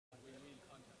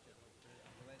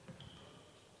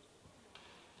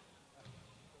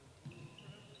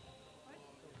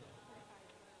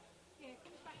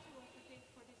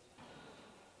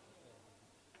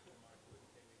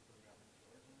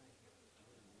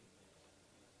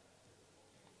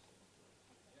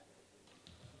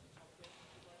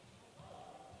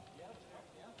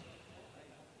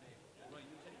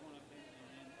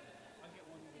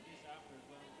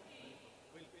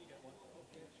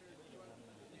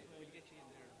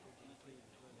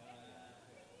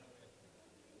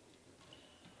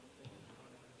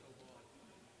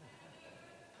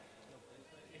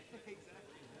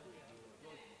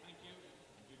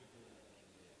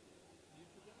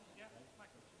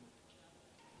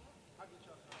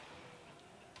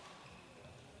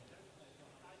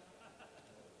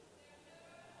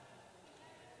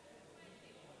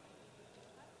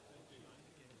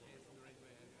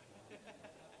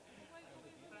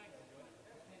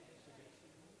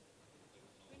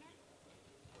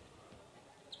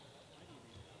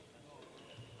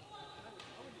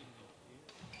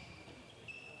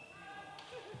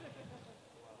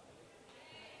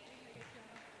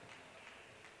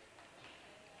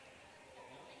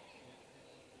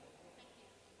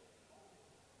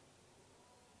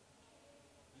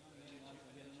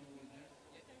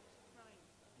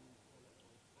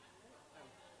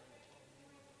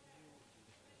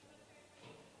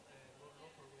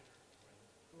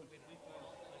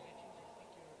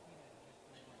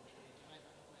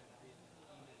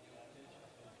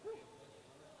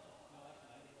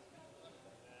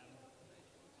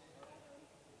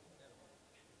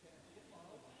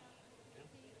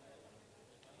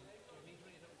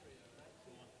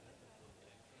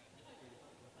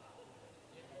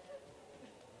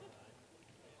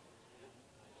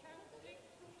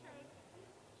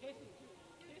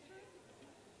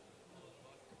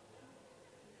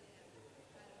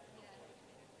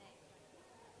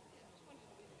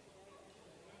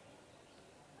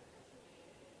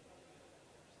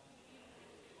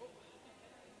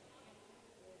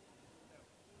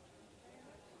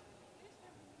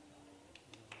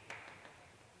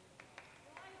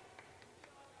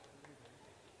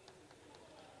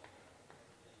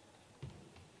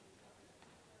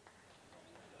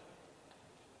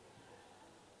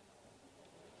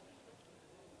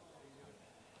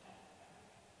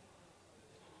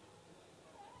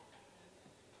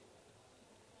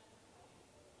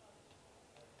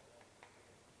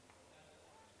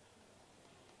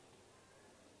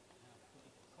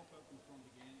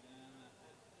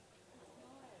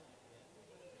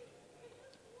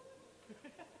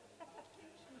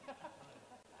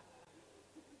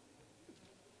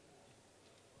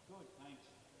Thanks.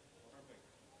 Perfect.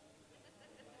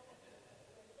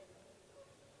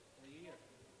 For a year.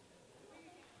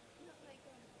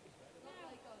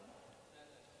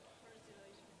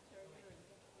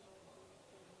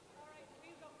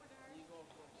 You go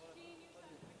for what?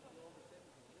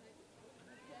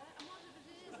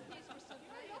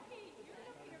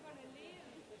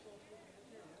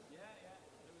 Yeah, yeah.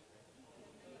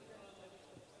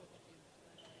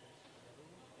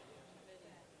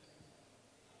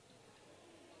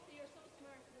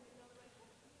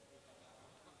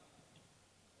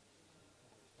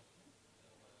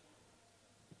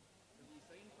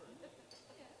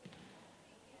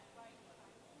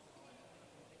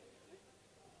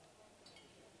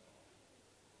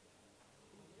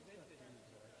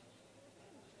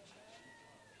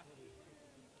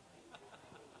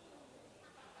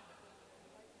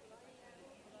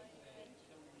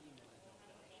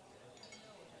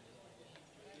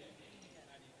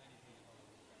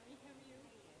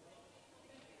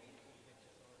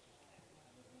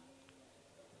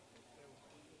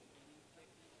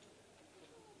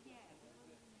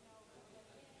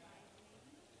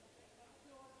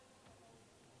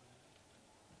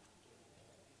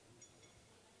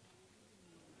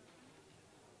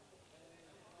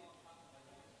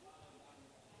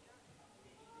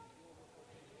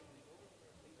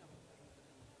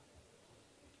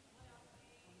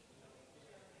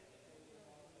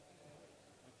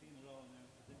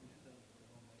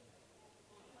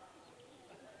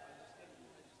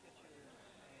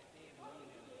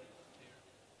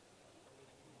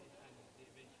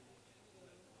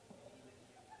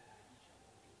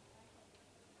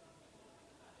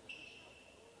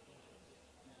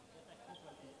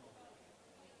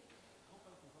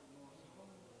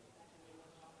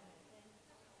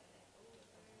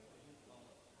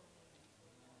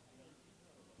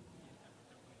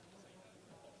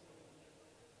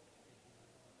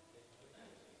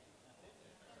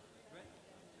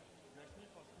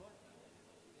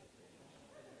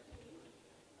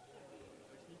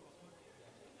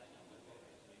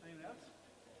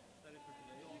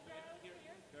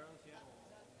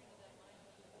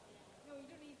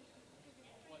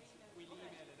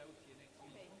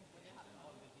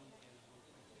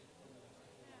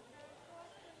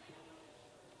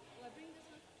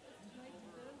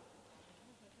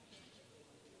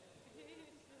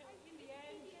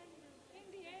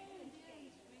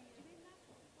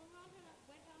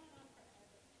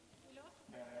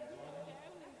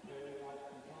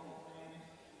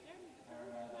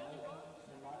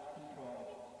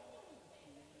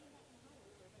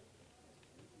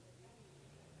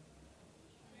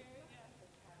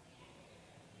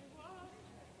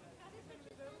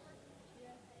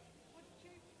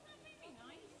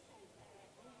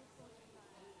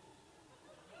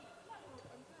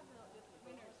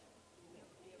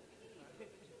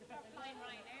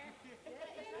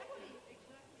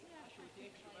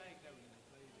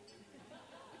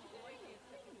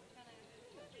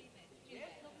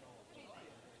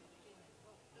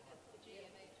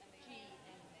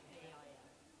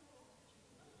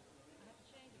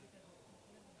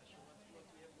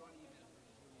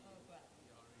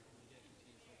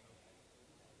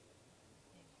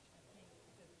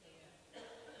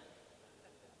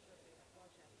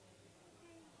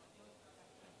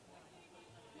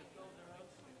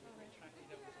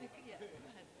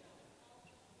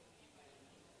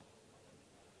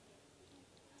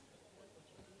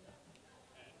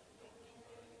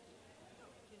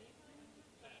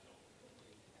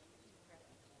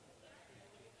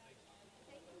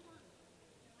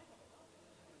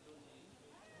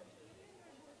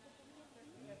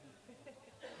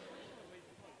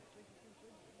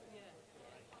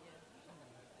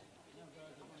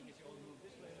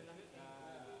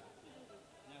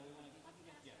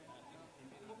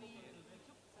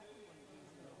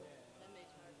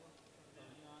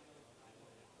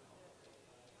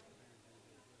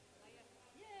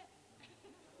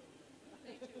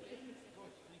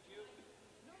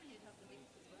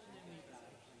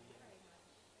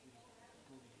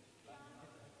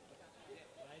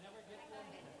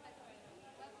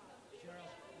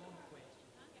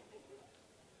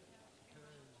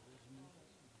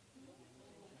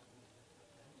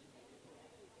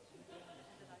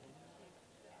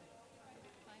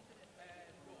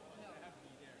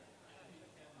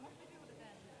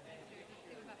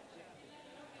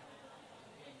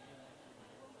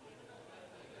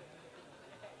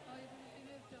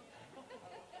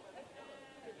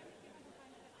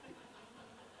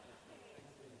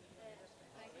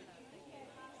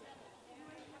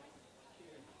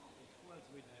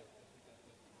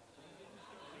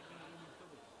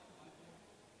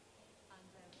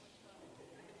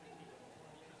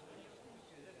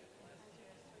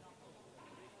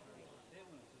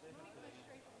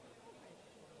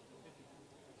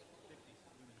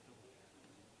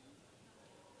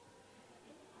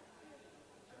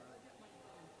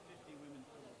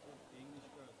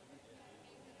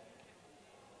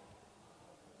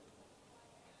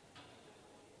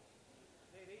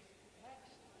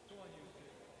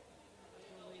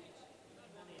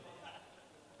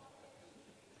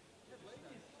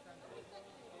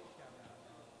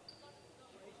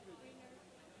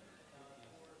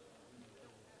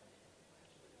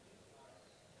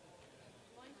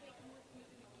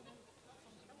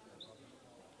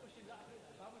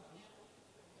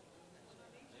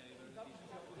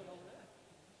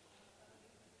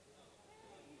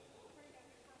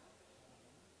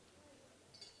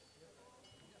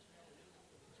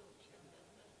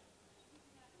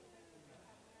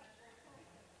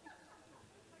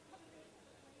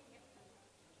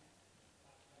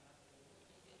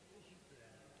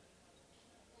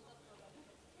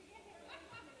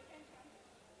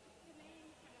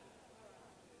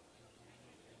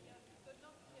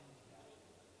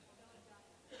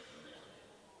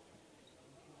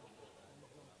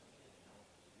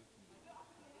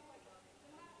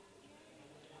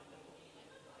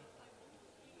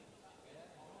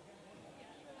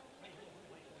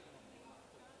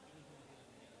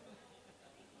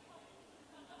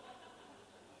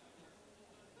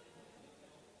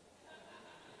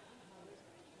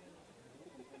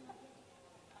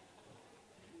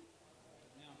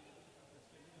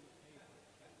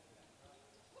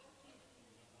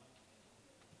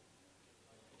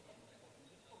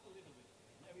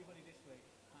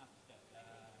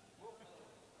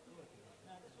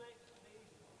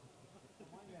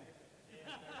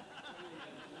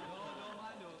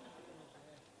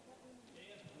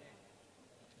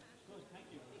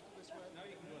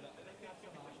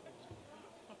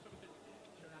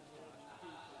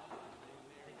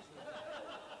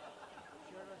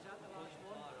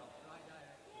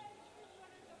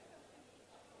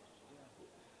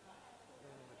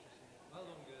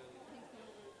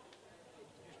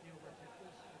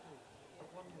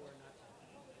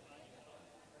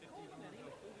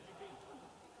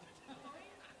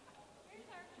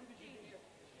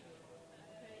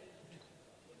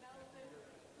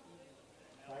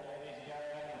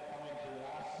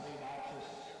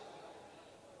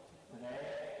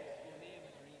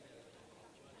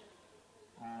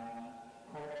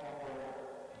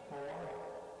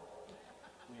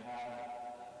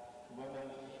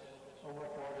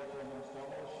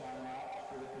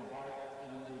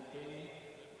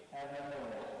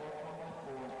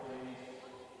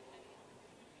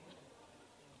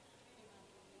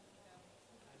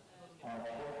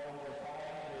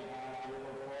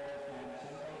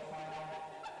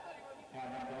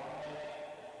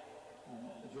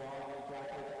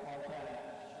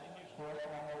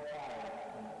 number 5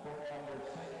 and court number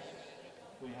 6.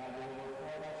 We have the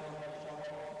O40MS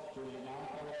doubles, Julie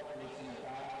Monaco, Lisa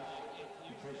McDonald,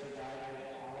 Patricia Dyer,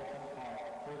 Allison Clark,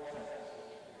 court 6.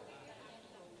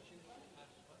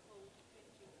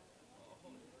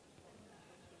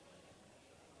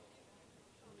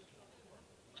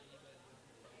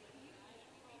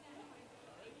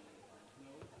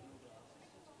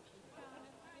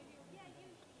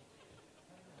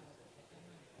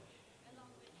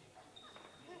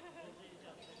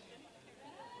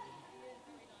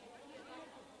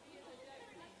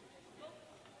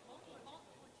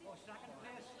 Oh, second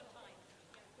place.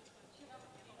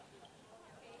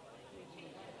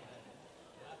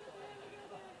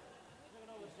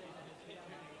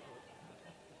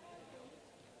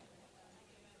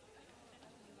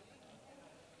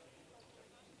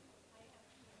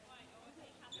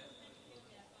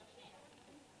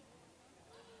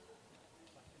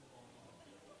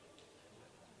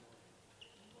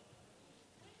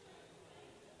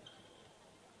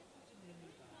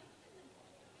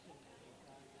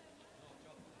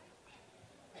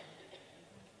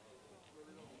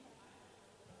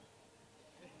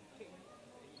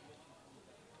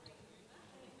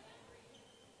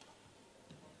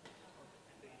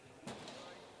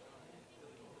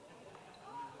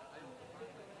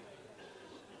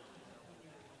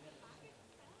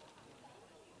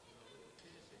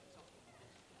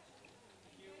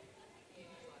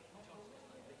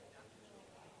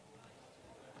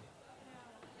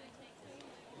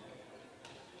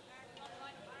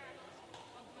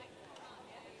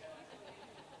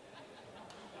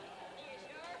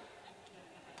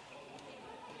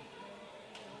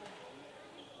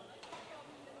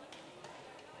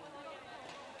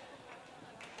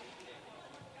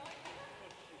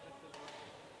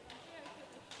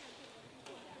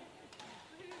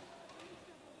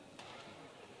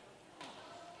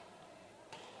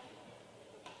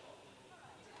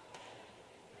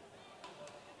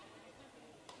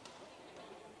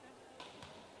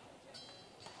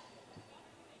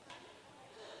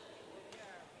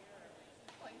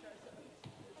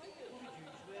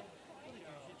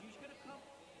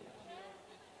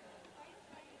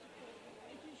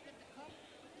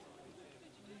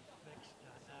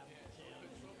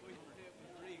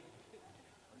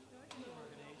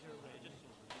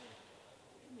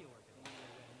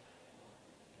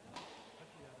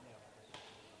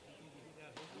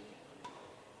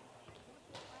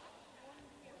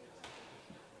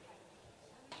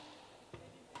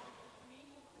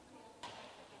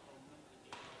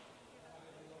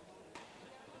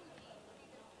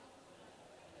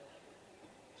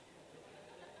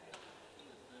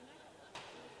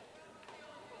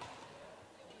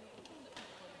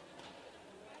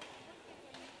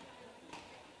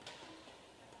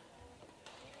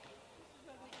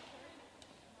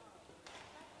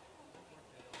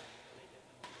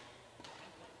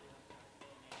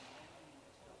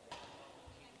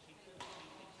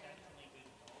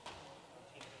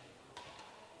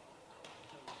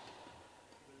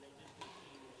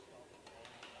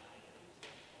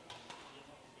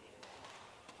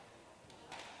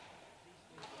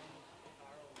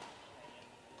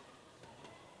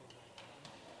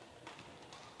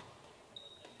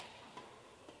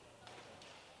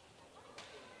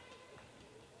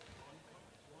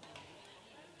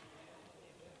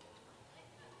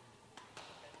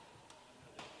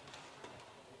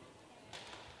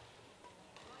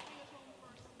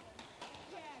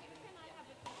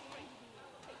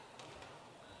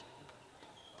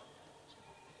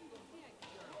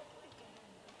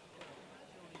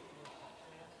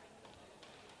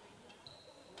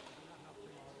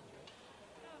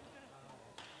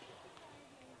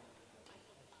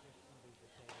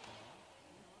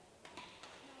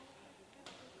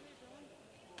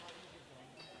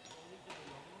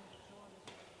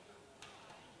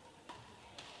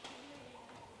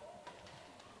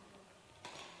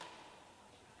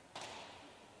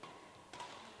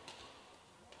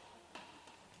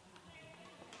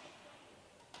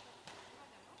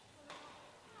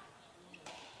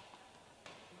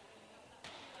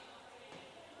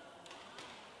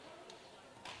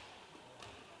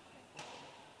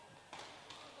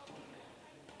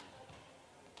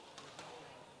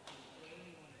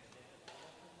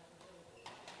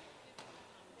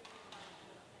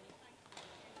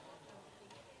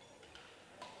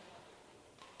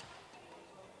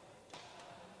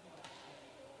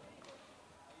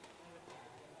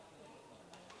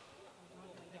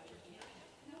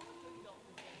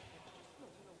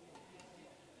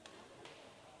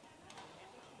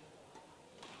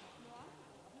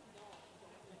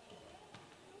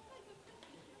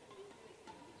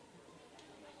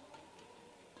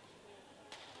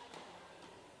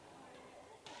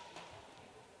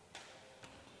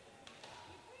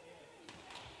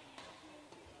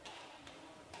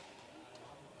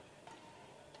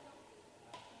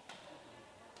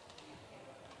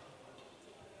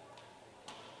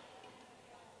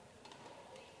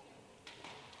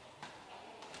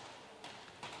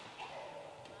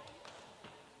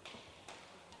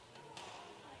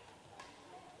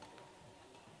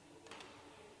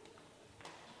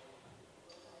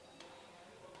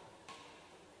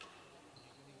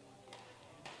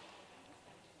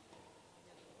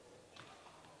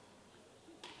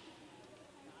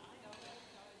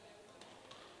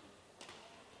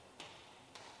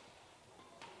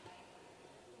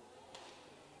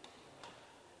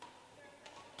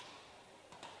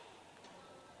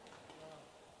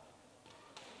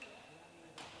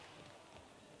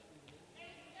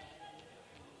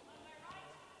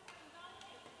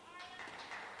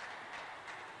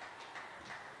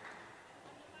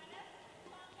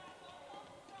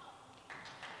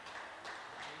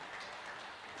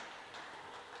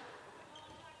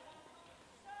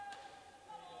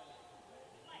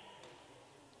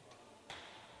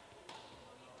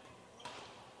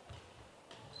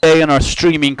 play on our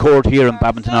streaming court here on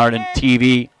Badminton Ireland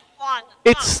TV.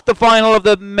 It's the final of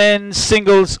the men's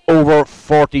singles over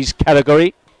 40s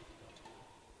category.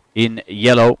 In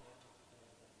yellow,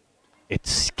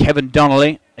 it's Kevin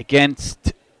Donnelly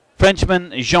against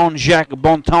Frenchman Jacques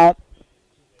Bontemps.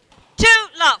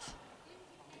 2-love.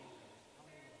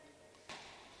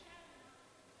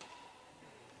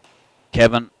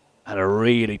 Kevin had a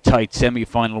really tight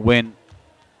semi-final win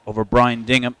over Brian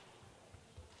Dingham.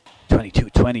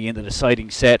 22-20 in the deciding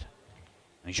set.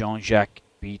 And Jean-Jacques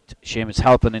beat Seamus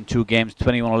Halpin in 2 games,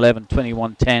 21-11,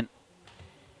 21-10.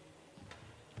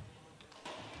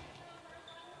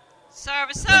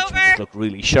 Service Frenchman has over. looked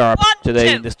really sharp 1-2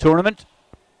 today in this tournament,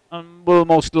 and will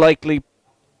most likely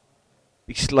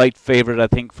be slight favourite, I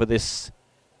think, for this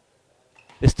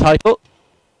title.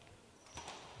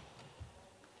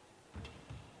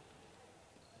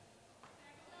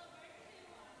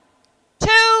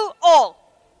 Two all.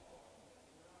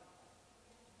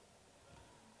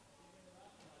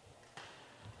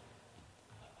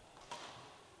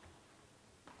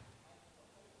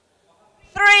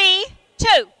 Three,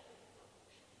 two.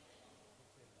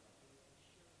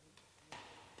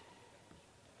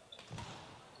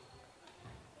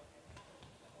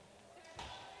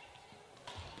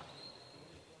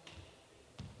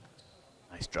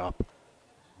 Nice drop.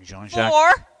 Jean-Jacques.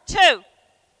 4-2.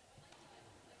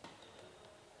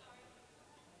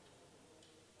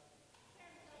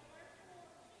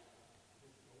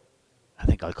 I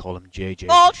think I'll call him JJ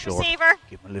Fault for short. receiver.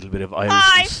 Give him a little bit of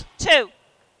Irishness. 5-2.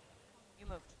 You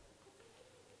moved.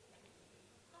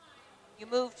 You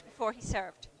moved before he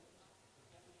served.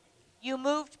 You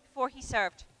moved before he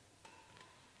served.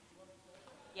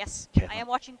 Yes, Kevin. I am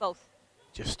watching both.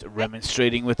 Just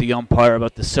remonstrating with the umpire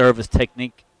about the service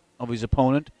technique of his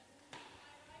opponent.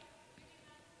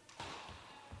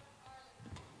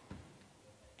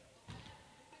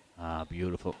 Ah,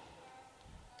 beautiful.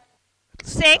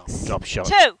 6-2. Drop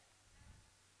shot.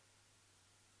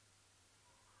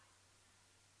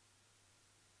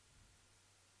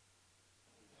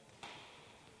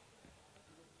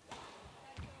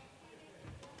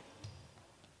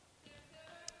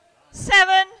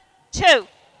 7-2.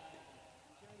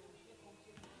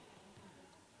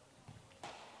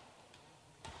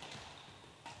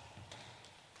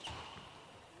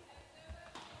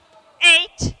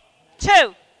 Eight,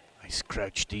 2. Nice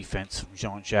crouch defense from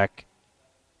Jean-Jacques.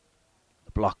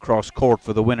 The block cross court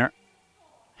for the winner.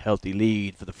 Healthy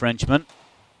lead for the Frenchman.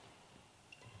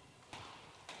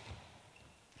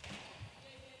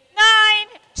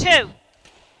 9-2.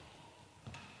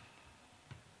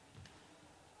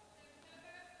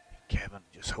 Kevin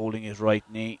just holding his right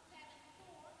knee.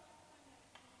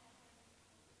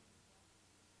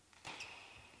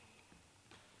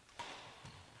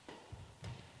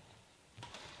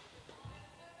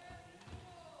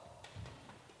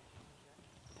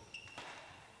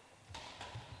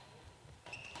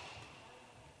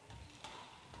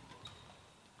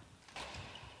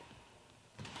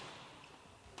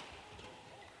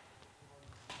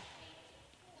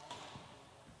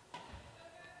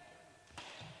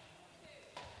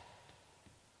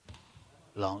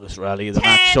 Longest rally of the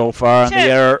match so far, and the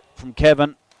error from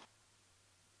Kevin.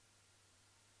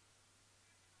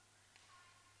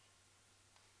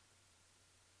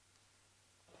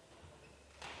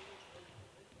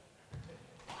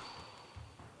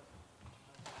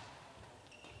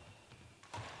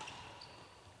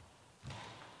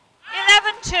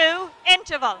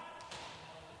 Interval.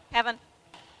 Kevin.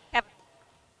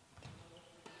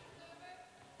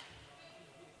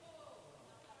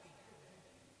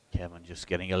 Kevin just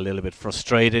getting a little bit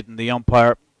frustrated in the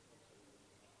umpire.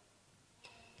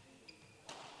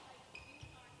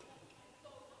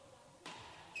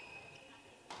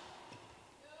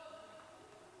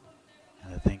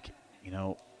 And I think, you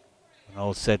know, when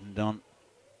all's said and done,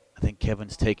 I think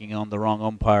Kevin's taking on the wrong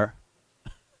umpire.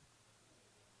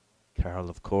 Carl,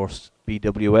 of course,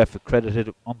 BWF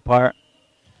accredited umpire,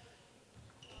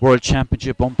 World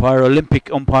Championship umpire,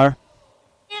 Olympic umpire.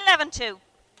 11-2.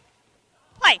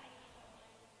 Play.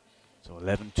 So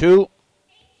 11-2.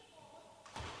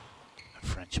 The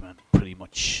Frenchman pretty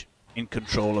much in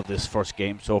control of this first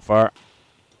game so far.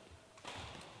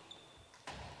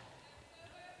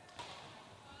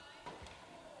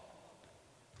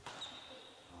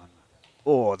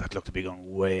 Oh, that looked to be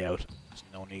going way out. There's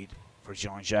no need for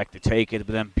Jean-Jacques to take it,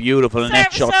 but then beautiful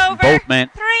net shots from both men.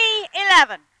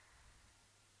 3-11.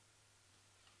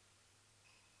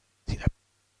 See that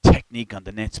technique on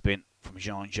the net spin from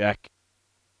Jean-Jacques.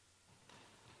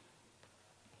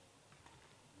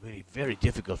 Really very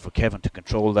difficult for Kevin to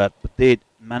control that, but did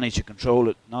manage to control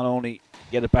it not only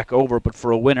get it back over, but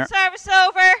for a winner. Service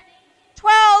over.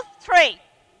 12-3.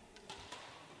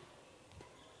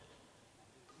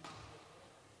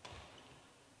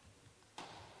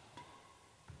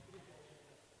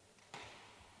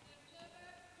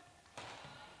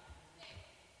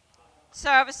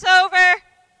 Service over.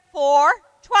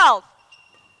 4-12.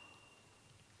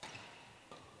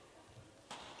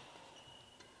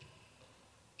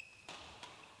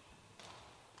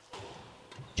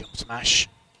 Jump smash.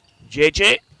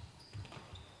 JJ.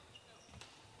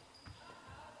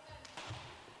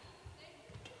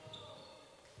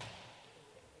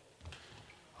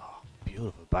 Oh,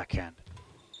 beautiful backhand.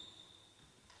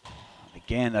 And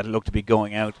again, that looked to be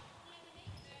going out.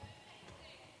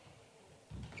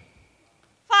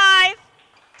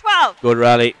 5-12. Good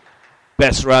rally.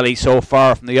 Best rally so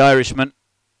far from the Irishman.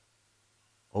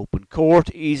 Open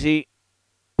court, easy.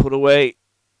 Put away.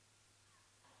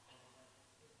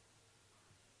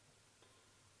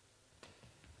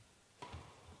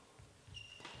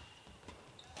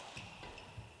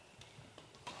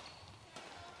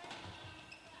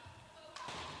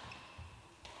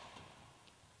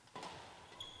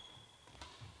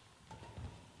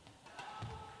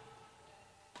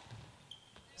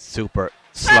 Super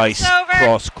slice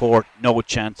cross court, no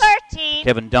chance. 13.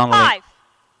 Kevin Donnelly. 5.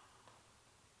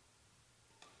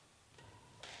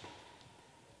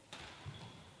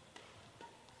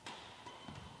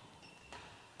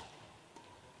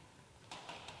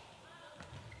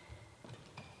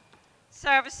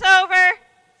 Service over.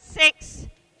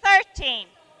 6-13.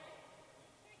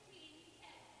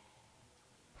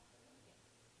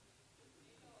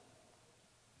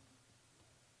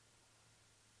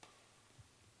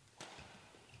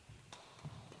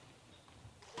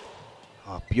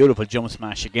 Oh, beautiful jump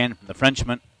smash again from the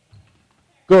Frenchman.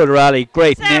 Good rally,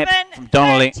 great net from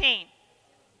Donnelly. 7-13.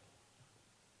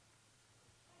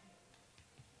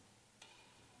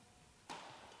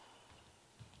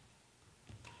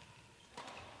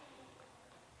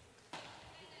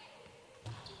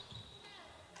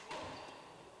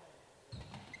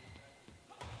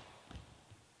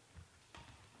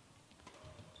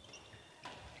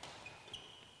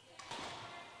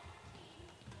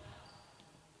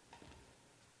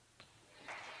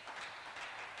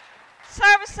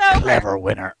 Service over. Clever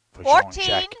winner for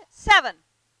Jacques. 14-7.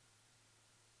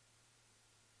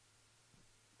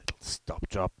 Stop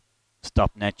drop,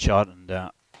 stop net shot, and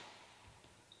no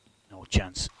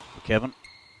chance for Kevin.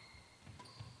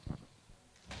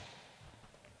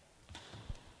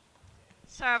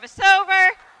 Service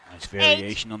over. Nice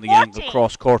variation on the 8-14. angle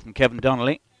cross court from Kevin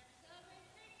Donnelly.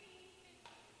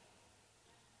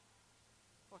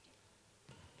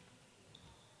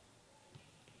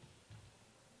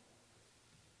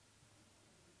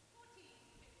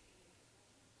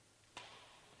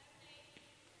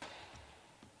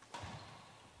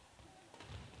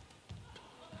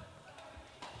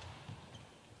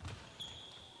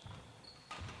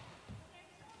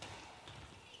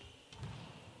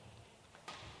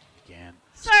 Again,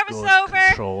 Service good over.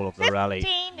 control of the rally,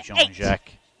 15-8.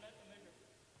 Jacques.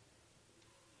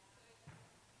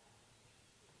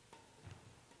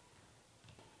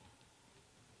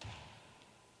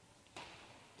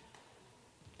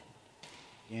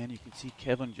 Again, you can see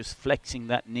Kevin just flexing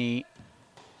that knee.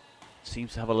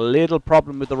 Seems to have a little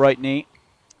problem with the right knee.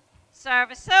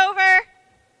 Service over.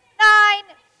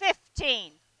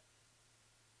 9-15.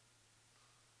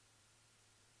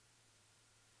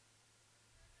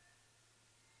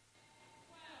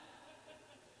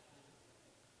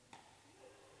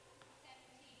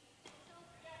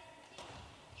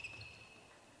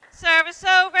 Service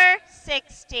over.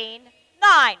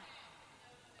 16-9.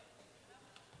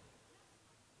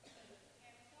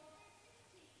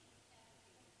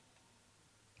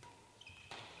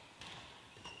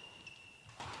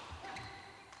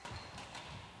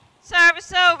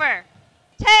 Service over.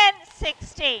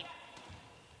 10-16.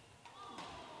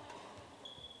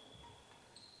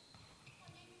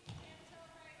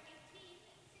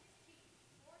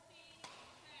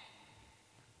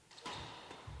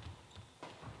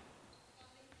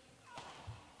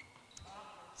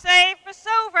 Service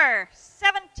over.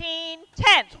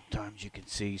 17-10. Sometimes you can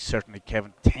see, certainly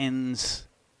Kevin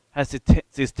has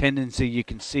this tendency, you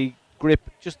can see grip,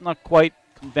 just not quite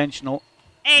conventional.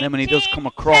 And then when he does come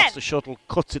across, the shuttle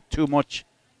cuts it too much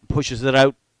and pushes it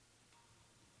out.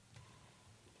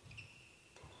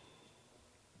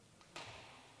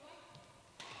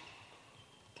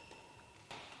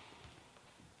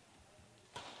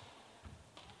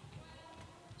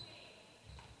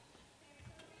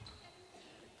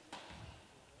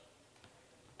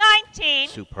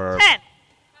 Superb. 10.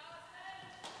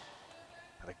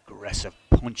 aggressive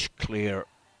punch clear.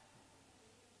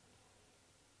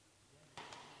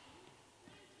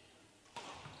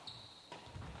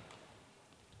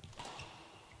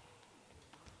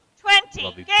 20.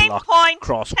 Lovely Game block point.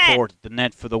 cross 10. court at the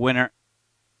net for the winner.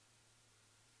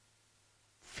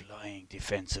 Flying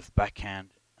defensive backhand.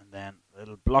 And then a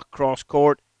little block cross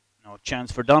court. No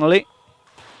chance for Donnelly.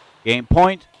 Game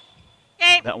point.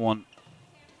 Game. That one.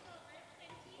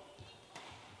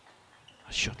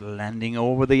 A shuttle landing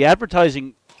over the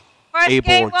advertising First game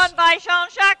A-boards. won by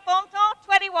Jacques Bontemps,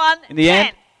 21. In the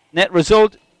end, net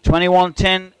result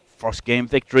 21-10. First game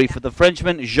victory for the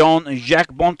Frenchman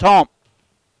Jacques Bontemps.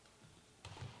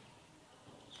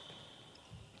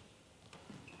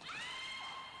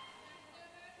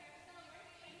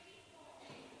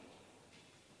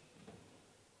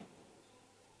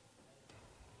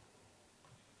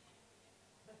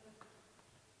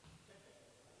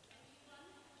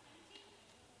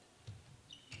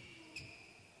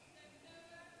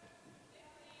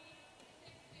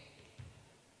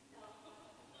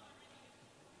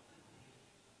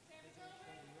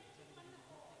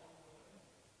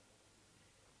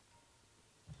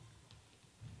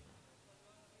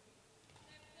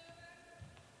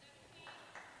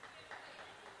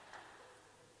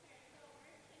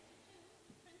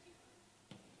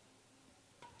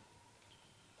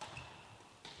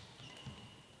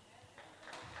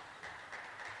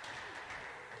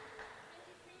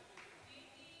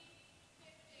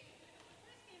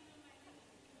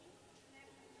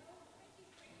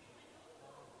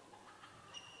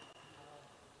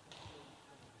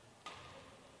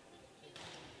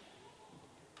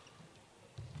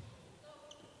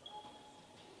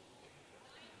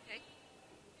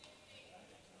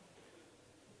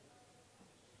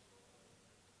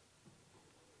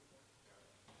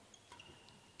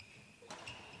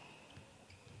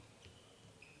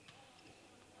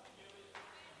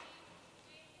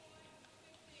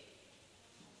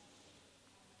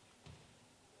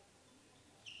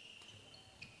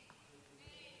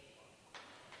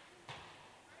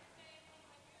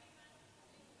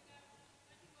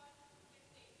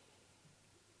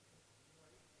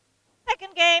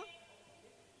 Second game.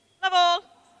 Love all.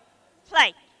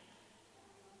 Play.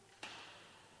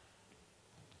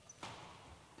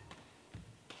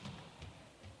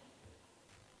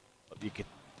 You could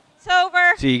It's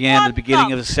over. see again at the One beginning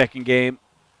love. of the second game,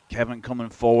 Kevin coming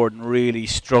forward and really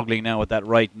struggling now with that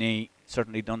right knee.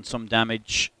 Certainly done some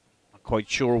damage. Not quite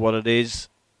sure what it is.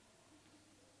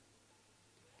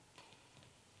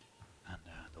 And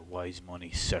the wise money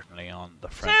certainly on the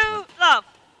Frenchman. 2 love.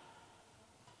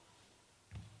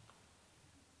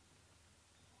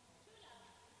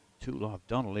 Two love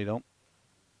Donnelly though.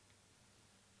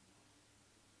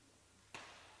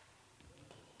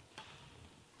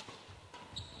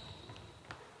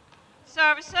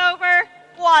 Service over.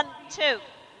 1-2.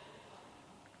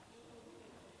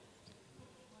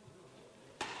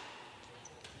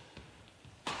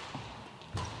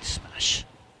 Smash.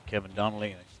 Kevin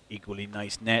Donnelly, an equally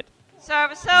nice net.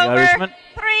 Service The over. Irishman.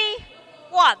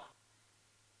 3-1.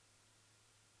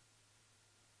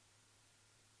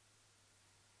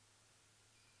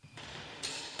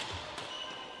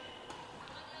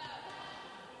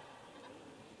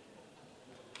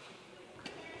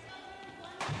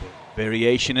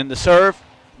 Variation in the serve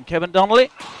from Kevin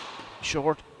Donnelly.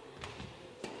 Short.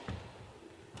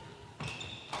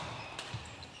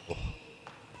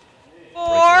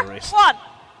 Right to the wrist. 4-1.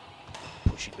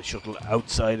 Pushing the shuttle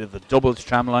outside of the doubles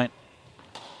tram line.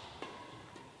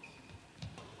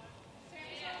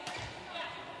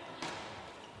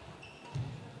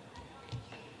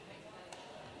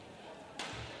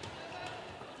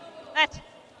 Net.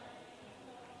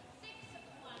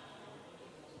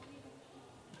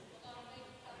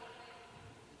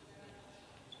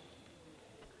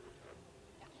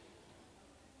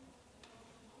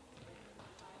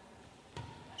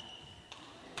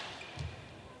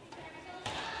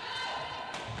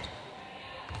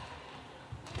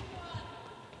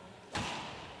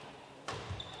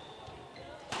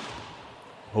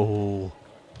 Oh,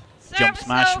 jump Service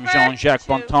smash from over. Jean-Jacques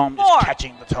Bontemps, 2-4. just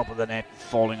catching the top of the net,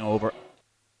 falling over.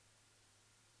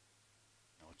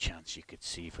 No chance you could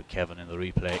see for Kevin in the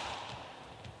replay.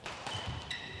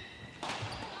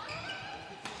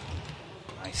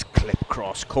 Nice clip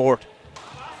cross court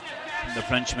from the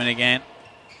Frenchman again.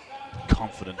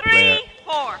 Confident player,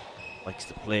 3-4. likes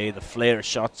to play the flare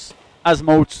shots, as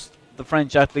most of the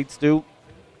French athletes do.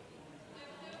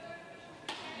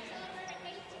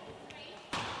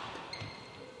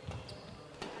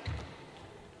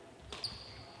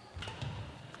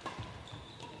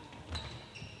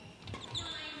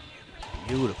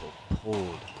 Beautiful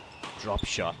pulled drop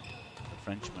shot, the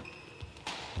Frenchman.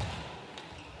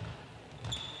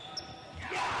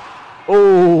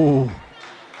 Oh!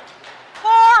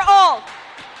 4-all.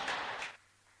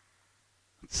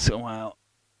 Somehow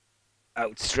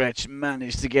outstretched,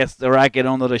 managed to get the racket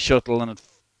under the shuttle, and it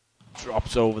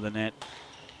drops over the net.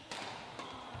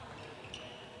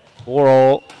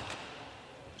 4-all.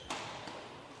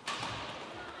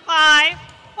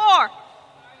 5-4.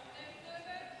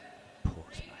 Poor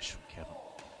smash from Kevin.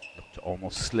 Looked to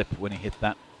almost slip when he hit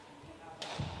that.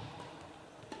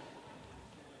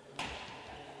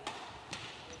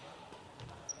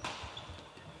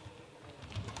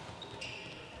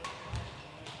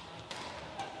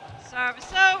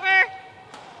 Service over.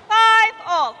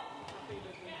 5-all.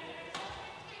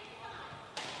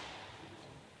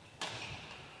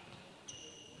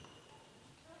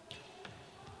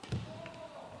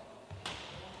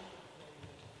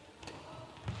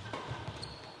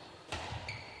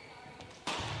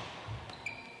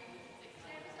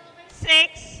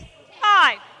 Six,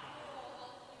 5.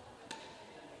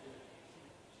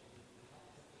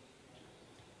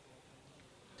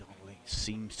 Donnelly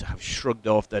seems to have shrugged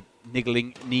off that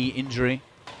niggling knee injury.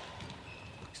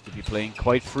 Looks to be playing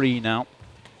quite free now.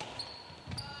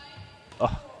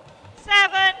 Oh,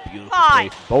 7, beautiful 5. play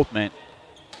from both men.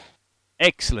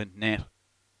 Excellent net.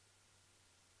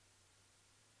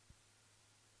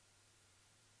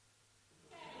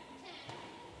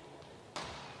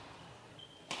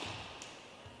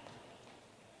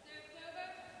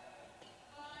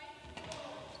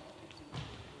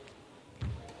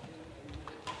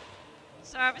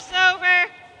 Service over.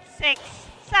 6,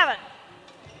 7.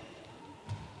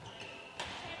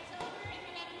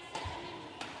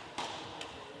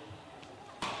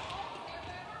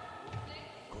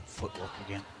 Good footwork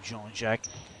again from Jacques.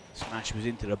 Smash was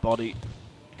into the body.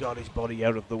 Got his body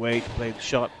out of the way to play the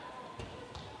shot.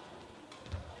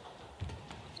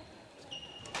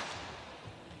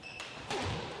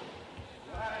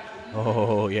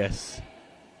 Oh, yes.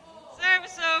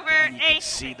 Service over. And you can 8,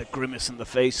 see the grimace in the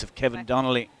face of Kevin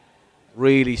Donnelly.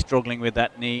 Really struggling with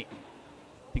that knee.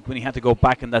 I think when he had to go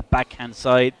back on that backhand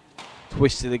side,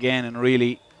 twisted again, and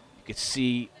really you could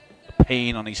see the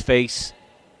pain on his face.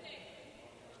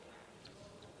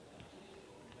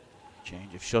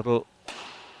 Change of shuttle.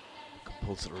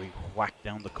 Compulsory whack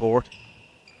down the court.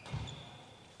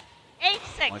 8,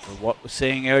 6. Michael Watt was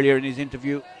saying earlier in his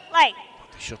interview, Play.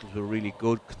 the shuttles were really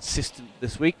good, consistent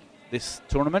this week, this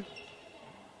tournament.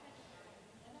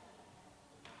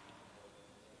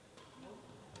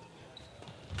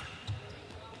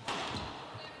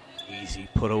 Easy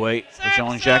put away for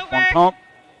Service Jacques over. Bontemps.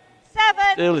 7,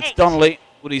 Still, it's 8. Donnelly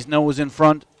with his nose in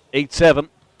front, 8-7.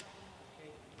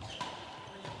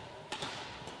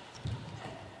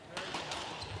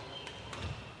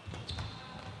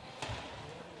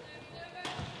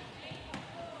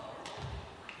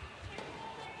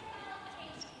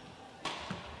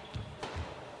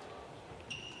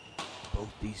 Both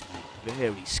these men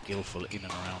very skillful in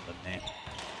and around the net.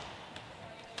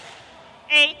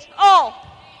 8-all.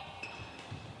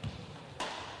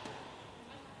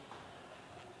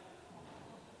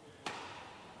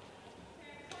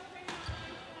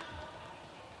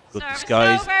 Good Service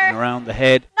disguise over. and around the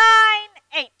head.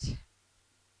 9, 8.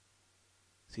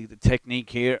 See the technique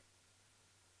here.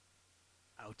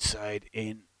 Outside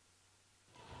in.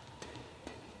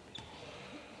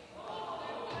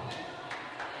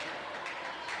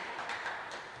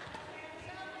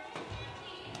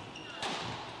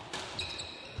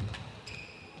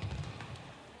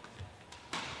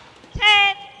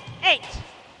 Ten, 8.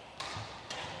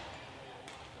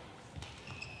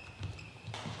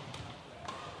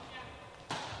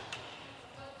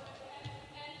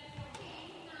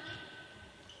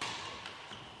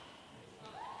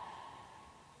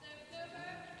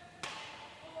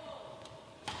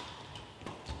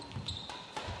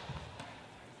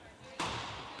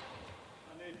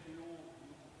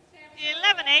 The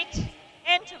 11-8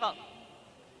 interval.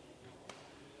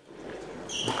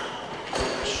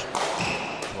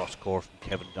 Cross court from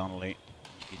Kevin Donnelly.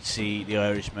 You can see the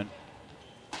Irishman.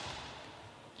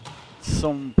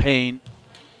 Some pain.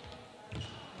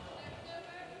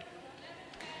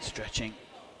 Stretching.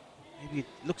 Maybe it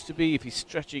looks to be if he's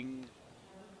stretching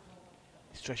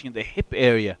the hip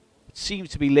area. It seems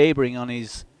to be labouring on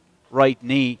his right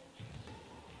knee.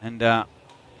 And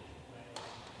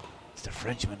it's the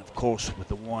Frenchman, of course, with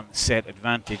the one set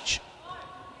advantage.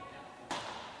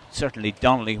 Certainly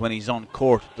Donnelly, when he's on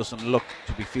court, doesn't look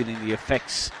to be feeling the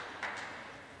effects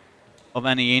of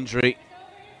any injury.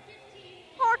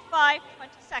 Court 5,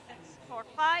 20 seconds. Court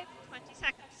 5, 20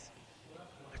 seconds.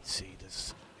 Let's see,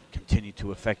 does it continue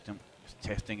to affect him?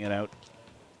 testing it out.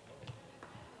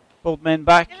 Both men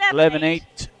back,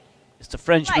 11-8. It's the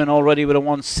Frenchman already with a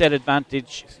 1-set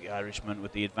advantage. It's the Irishman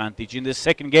with the advantage in this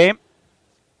second game.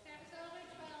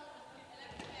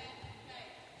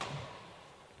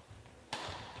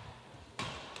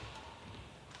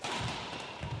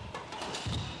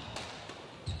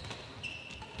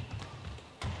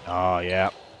 Oh,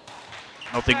 yeah.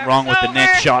 Nothing wrong with the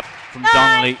net shot from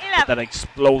Donnelly. With that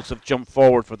explosive jump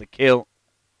forward for the kill.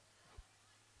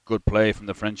 Good play from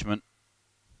the Frenchman.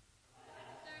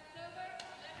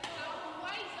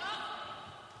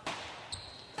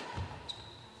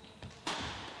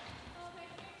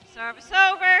 Service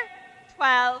over.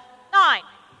 12-9.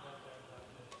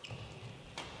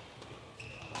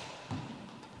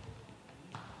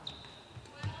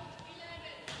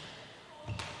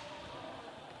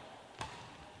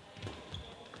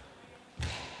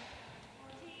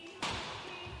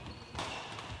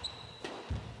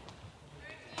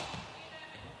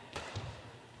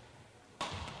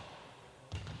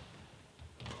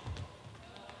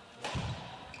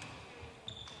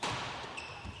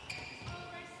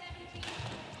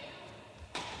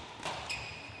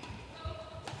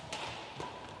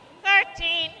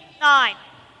 Nine.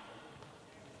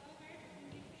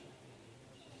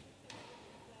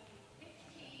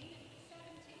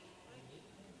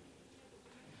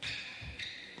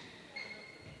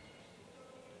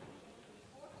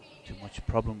 Too much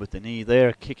problem with the knee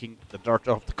there, kicking the dirt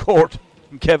off the court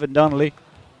from Kevin Donnelly.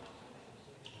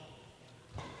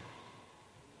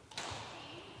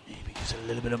 Maybe just a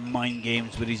little bit of mind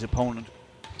games with his opponent.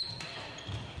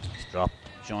 Nice drop,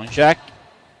 Jacques.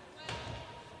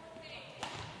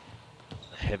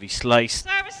 Heavy slice,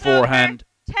 Service forehand.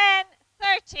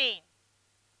 10-13.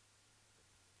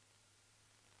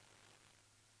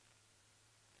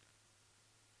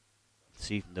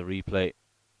 See from the replay.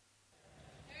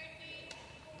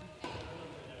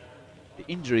 The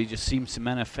injury just seems to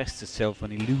manifest itself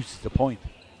when he loses the point.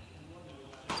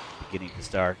 Beginning to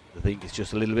start, I think it's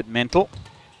just a little bit mental.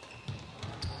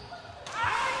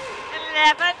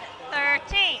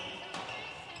 11-13.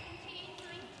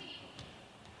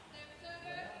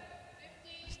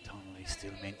 Donnelly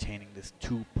still maintaining this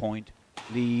 2-point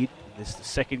lead. This is the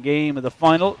second game of the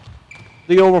final.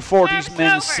 The over 40s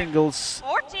men's singles.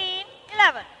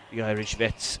 14-11. The Irish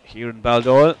vets here in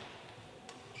Baldoyle.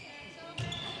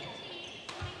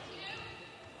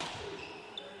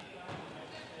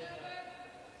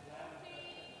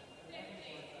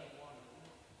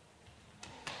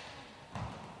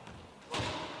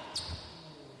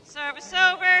 Service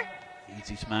over.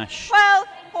 Easy smash.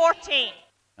 12-14.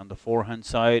 On the forehand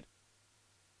side,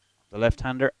 the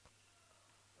left-hander.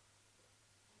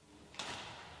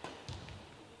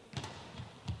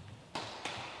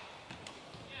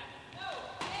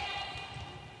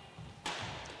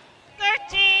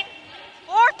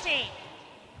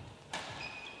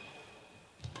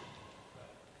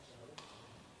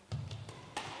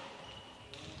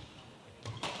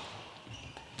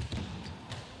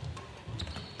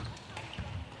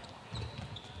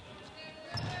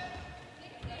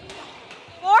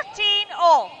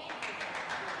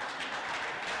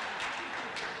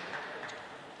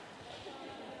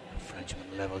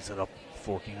 Frenchman levels it up,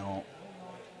 14-0.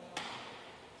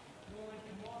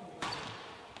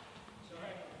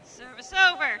 Service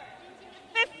over.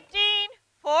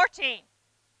 15-14.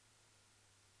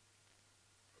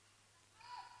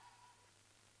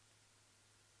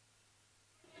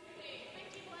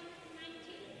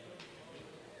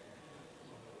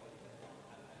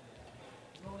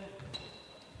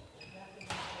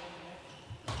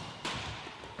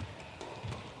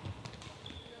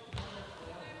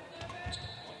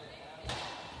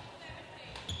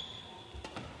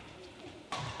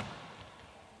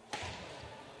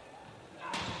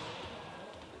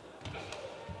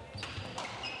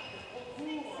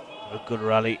 A good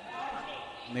rally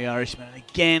from the Irishman. And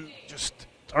again, just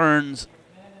turns.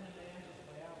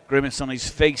 Grimace on his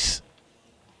face.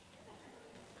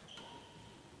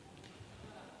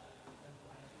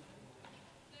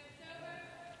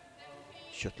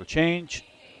 Shuttle change.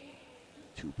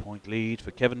 2-point lead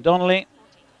for Kevin Donnelly.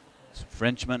 It's a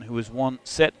Frenchman who is 1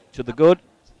 set to the good.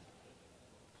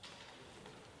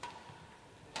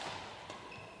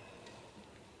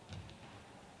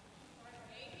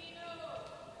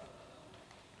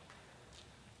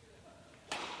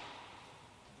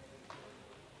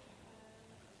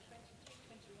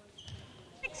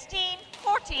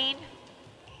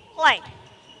 Play.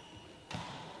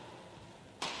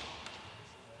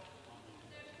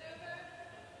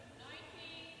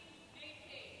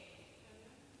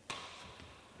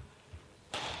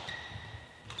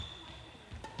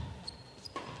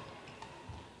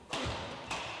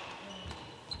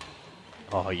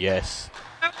 Oh, yes.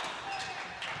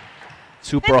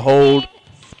 Super hold,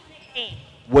 15-16.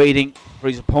 waiting for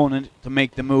his opponent to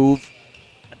make the move.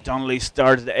 Donnelly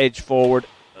started to edge forward.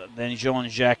 Then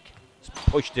Jacques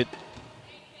pushed it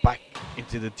back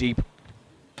into the deep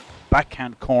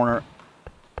backhand corner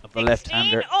of the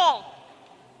left-hander. 16-all.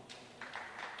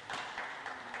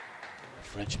 The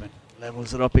Frenchman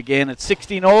levels it up again at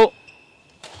 16-all.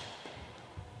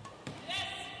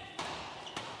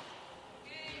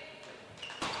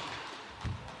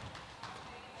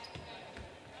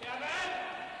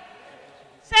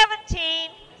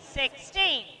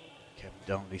 Kevin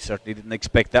Donnelly certainly didn't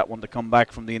expect that one to come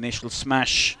back from the initial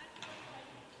smash.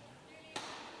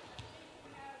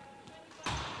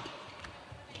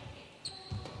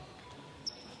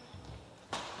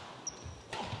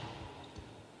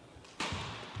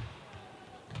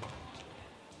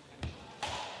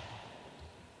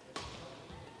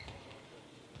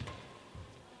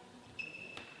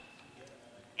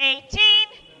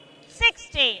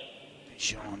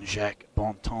 Jacques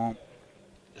Bontemps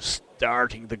just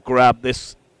starting to grab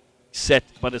this set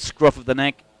by the scruff of the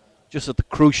neck just at the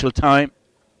crucial time.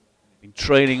 Been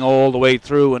trailing all the way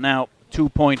through, and now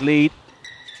 2-point lead.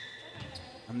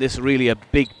 And this is really a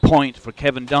big point for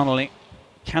Kevin Donnelly.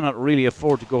 Cannot really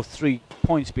afford to go 3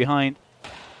 points behind.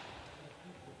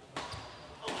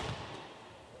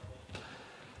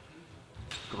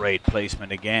 Great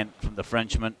placement again from the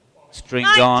Frenchman.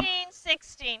 Strings on.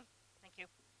 19-16. Thank you.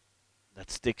 That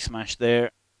stick smash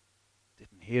there.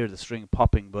 Didn't hear the string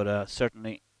popping, but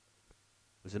certainly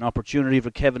was an opportunity for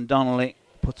Kevin Donnelly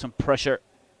to put some pressure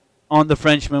on the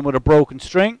Frenchman with a broken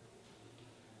string.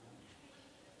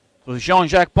 So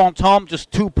Jean-Jacques Bontemps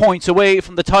just 2 points away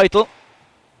from the title.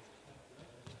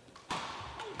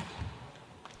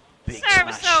 Big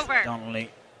Service smash over. for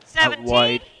Donnelly. 17, Out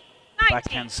wide, 19.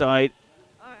 backhand side.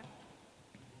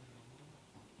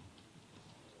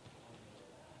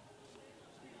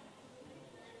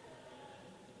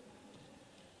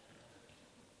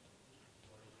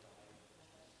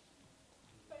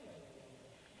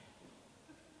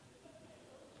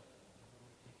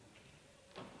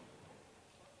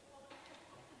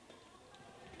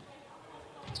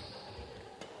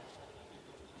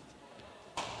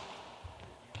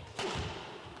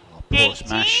 Poor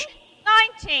smash.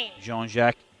 19.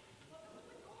 Jean-Jacques.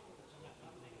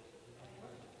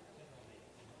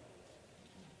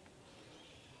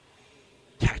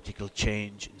 Tactical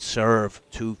change in serve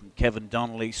too from Kevin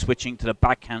Donnelly, switching to the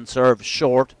backhand serve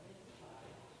short.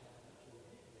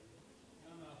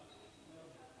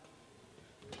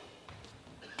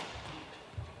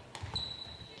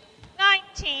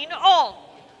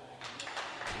 All.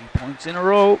 3 points in a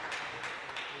row.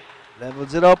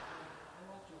 Levels it up.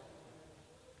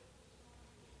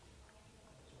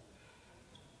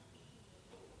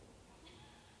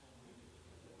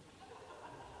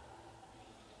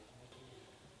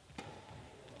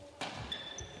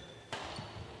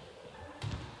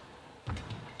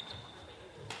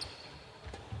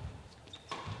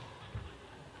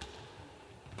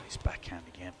 Nice backhand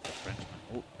again for the Frenchman.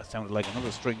 Oh, that sounded like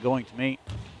another string going to me.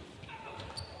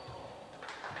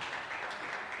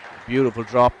 Beautiful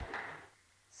drop.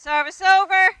 Service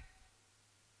over.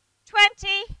 20.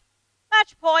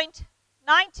 Match point.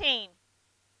 19.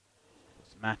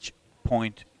 Match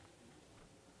point.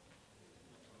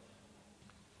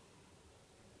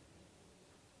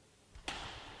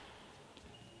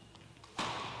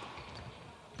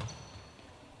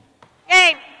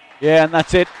 Game. Yeah, and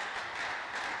that's it.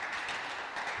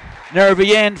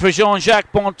 Nervy end for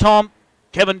Jean-Jacques Bontemps.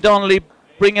 Kevin Donnelly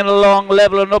bringing it along,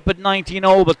 leveling up at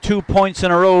 19-0, but 2 points in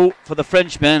a row for the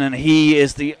Frenchman, and he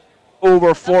is the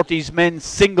over 40s men's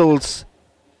singles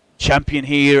champion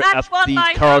here Match at won the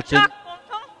by Carlton Jacques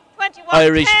Bontemps, 21-10,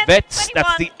 Irish Vets.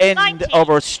 That's the end 21-19. of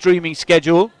our streaming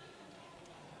schedule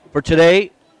for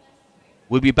today.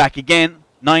 We'll be back again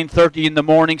 9:30 in the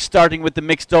morning, starting with the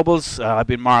mixed doubles. I've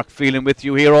been Mark Phelan with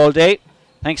you here all day.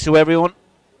 Thanks to everyone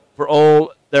for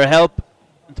all their help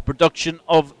in the production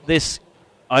of this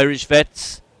Irish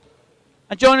Vets.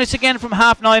 And join us again from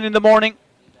 9:30 in the morning,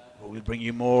 where we'll bring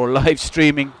you more live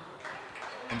streaming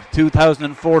in the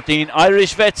 2014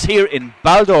 Irish Vets here in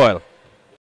Baldoyle.